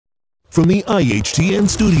From the IHTN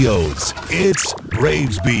studios, it's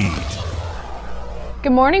Braves Beat.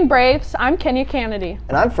 Good morning, Braves. I'm Kenya Kennedy.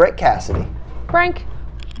 And I'm Frank Cassidy. Frank,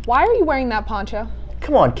 why are you wearing that poncho?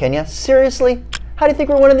 Come on, Kenya. Seriously? How do you think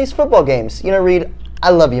we're winning these football games? You know, Reed, I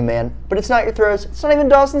love you, man, but it's not your throws. It's not even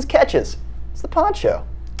Dawson's catches. It's the poncho.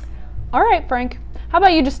 All right, Frank. How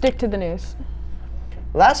about you just stick to the news?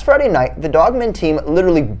 Last Friday night, the Dogmen team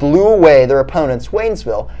literally blew away their opponents,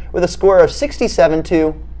 Waynesville, with a score of 67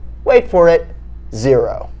 to, wait for it,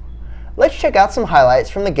 0. Let's check out some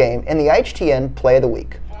highlights from the game in the IHTN Play of the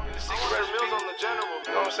Week.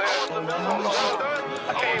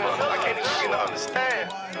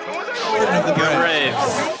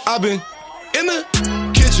 I've been in the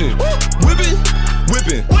kitchen, whipping.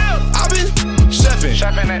 I've been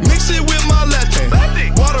chefing, mix it with my left hand.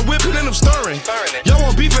 Water whipping and I'm stirring. Y'all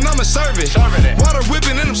want beef and I'ma serve it. Water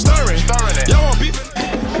whipping and I'm stirring. Y'all want beef.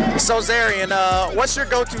 So Zarian, what's your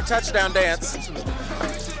go-to touchdown dance?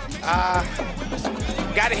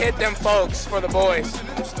 Gotta hit them folks for the boys.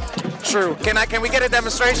 True. Can we get a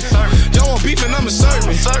demonstration? Y'all want beef and I'ma serve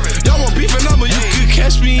it. Y'all want beef and I'ma. You could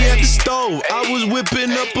catch me at the stove. I was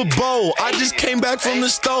whipping up a bowl. I just came back from the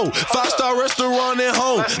stove. 5-star restaurant at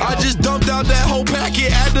home. I just dumped out that whole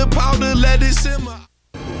packet. Add the powder, let it simmer.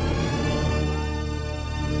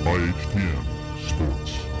 IHTN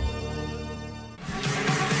Sports.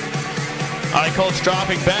 All right, Colts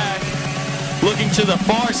dropping back, looking to the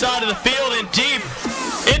far side of the field and deep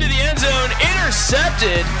into the end zone,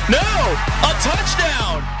 intercepted. No, a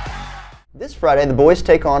touchdown. This Friday, the boys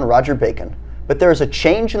take on Roger Bacon, but there is a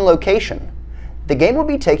change in location. The game will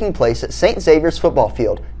be taking place at St. Xavier's football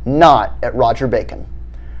field, not at Roger Bacon.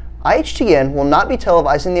 IHTN will not be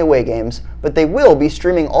televising the away games, but they will be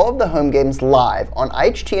streaming all of the home games live on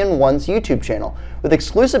IHTN1's YouTube channel with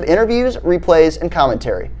exclusive interviews, replays, and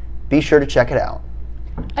commentary. Be sure to check it out.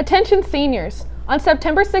 Attention seniors. On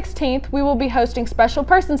September 16th, we will be hosting Special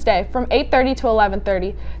Persons Day from 8:30 to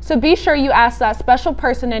 11:30, so be sure you ask that special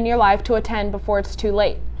person in your life to attend before it's too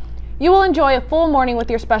late. You will enjoy a full morning with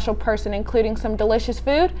your special person, including some delicious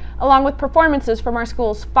food, along with performances from our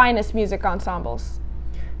school's finest music ensembles.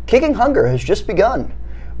 Kicking Hunger has just begun.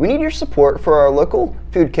 We need your support for our local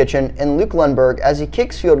food kitchen and Luke Lundberg as he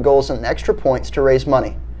kicks field goals and extra points to raise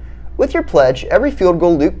money. With your pledge, every field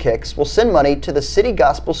goal Luke kicks will send money to the City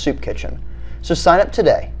Gospel Soup Kitchen. So sign up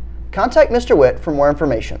today. Contact Mr. Witt for more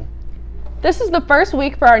information. This is the first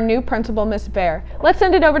week for our new principal, Miss Bear. Let's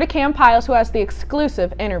send it over to Cam Piles, who has the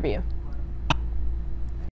exclusive interview.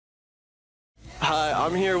 Hi,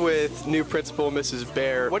 I'm here with new principal, Mrs.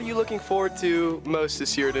 Bear. What are you looking forward to most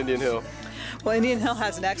this year at Indian Hill? Well, Indian Hill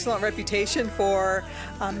has an excellent reputation for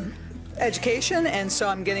education, and so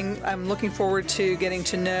I'm looking forward to getting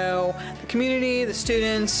to know the community, the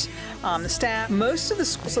students, the staff. Most of the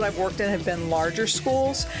schools that I've worked in have been larger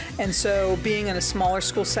schools, and so being in a smaller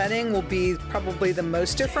school setting will be probably the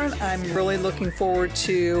most different. I'm really looking forward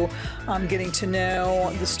to getting to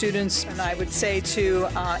know the students, and I would say to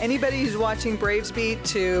anybody who's watching Braves Beat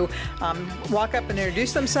to walk up and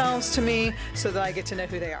introduce themselves to me so that I get to know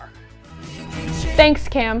who they are. Thanks,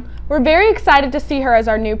 Cam. We're very excited to see her as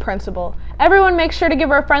our new principal. Everyone make sure to give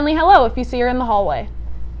her a friendly hello if you see her in the hallway.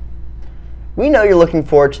 We know you're looking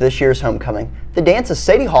forward to this year's homecoming. The dance is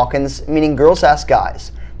Sadie Hawkins, meaning Girls Ask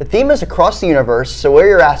Guys. The theme is across the universe, so wear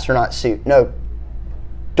your astronaut suit. No,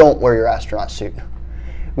 don't wear your astronaut suit.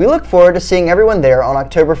 We look forward to seeing everyone there on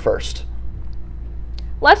October 1st.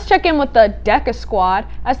 Let's check in with the DECA squad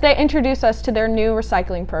as they introduce us to their new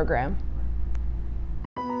recycling program.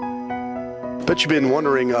 Bet you've been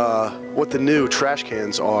wondering what the new trash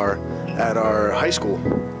cans are at our high school.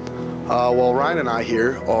 Well, Ryan and I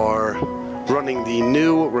here are running the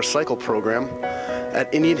new recycle program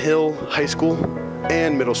at Indian Hill High School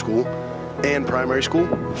and Middle School and Primary School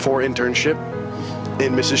for internship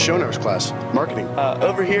in Mrs. Schonauer's class, marketing.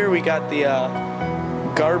 Over here we got the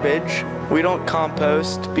garbage. We don't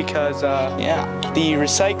compost because the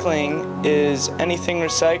recycling is anything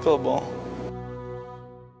recyclable.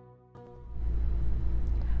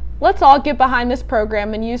 Let's all get behind this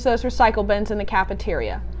program and use those recycle bins in the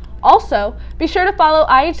cafeteria. Also, be sure to follow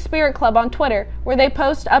IH Spirit Club on Twitter, where they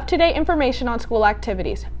post up-to-date information on school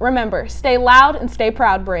activities. Remember, stay loud and stay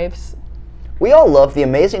proud, Braves. We all love the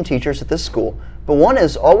amazing teachers at this school, but one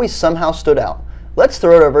has always somehow stood out. Let's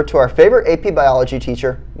throw it over to our favorite AP Biology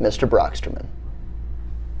teacher, Mr. Brocksterman.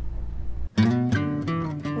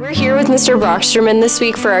 We're here with Mr. Brocksterman this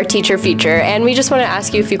week for our teacher feature, and we just want to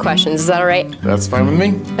ask you a few questions. Is that all right? That's fine with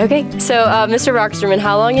me. Okay, so Mr. Brocksterman,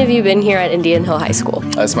 how long have you been here at Indian Hill High School?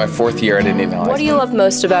 It's my 4th year at Indian Hill High School. What do you love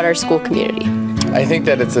most about our school community? I think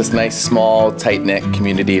that it's this nice, small, tight-knit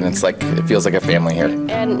community, and it feels like a family here.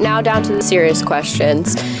 And now down to the serious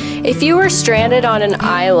questions. If you were stranded on an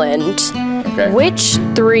island, which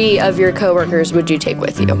 3 of your coworkers would you take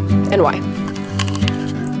with you, and why?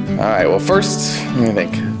 All right, well, first, let me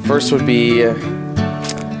think. First would be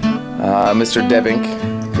Mr.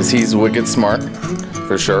 Debink, because he's wicked smart,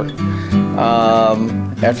 for sure.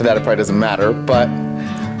 After that, it probably doesn't matter, but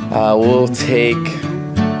we'll take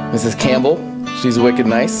Mrs. Campbell. She's wicked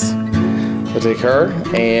nice. We'll take her.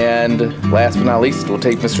 And last but not least, we'll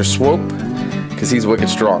take Mr. Swope, because he's wicked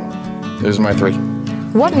strong. Those are my 3.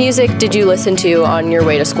 What music did you listen to on your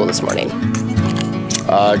way to school this morning?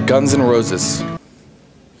 Guns N' Roses.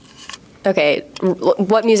 Okay,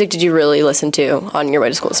 what music did you really listen to on your way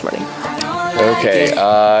to school this morning?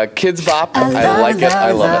 Okay, Kids Bop. I like it.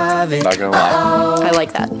 I love it. Not gonna lie. I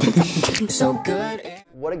like that. So good.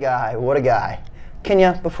 What a guy. What a guy.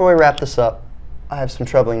 Kenya, before we wrap this up, I have some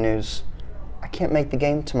troubling news. I can't make the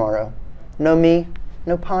game tomorrow. No me,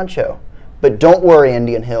 no Poncho. But don't worry,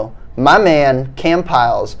 Indian Hill. My man, Cam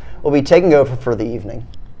Piles, will be taking over for the evening.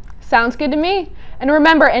 Sounds good to me. And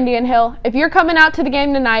remember, Indian Hill, if you're coming out to the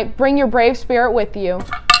game tonight, bring your brave spirit with you.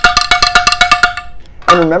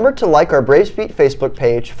 And remember to like our Braves Beat Facebook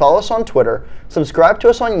page, follow us on Twitter, subscribe to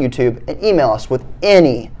us on YouTube, and email us with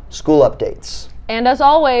any school updates. And as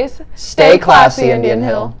always, stay classy, Indian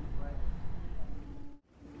Hill.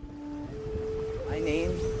 My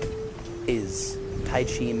name is Tai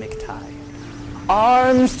Chi McTie.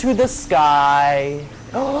 Arms to the sky.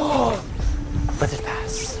 Oh, let it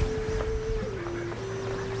pass.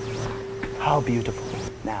 How beautiful.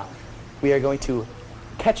 Now, we are going to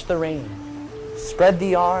catch the rain. Spread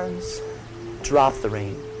the arms, drop the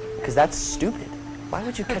rain. Because that's stupid. Why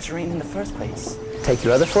would you catch rain in the first place? Take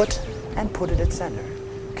your other foot and put it at center.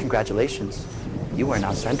 Congratulations, you are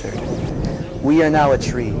now centered. We are now a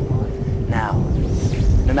tree. Now,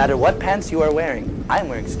 no matter what pants you are wearing, I'm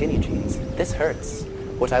wearing skinny jeans. This hurts.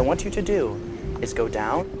 What I want you to do is go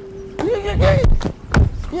down.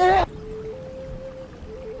 Yeah.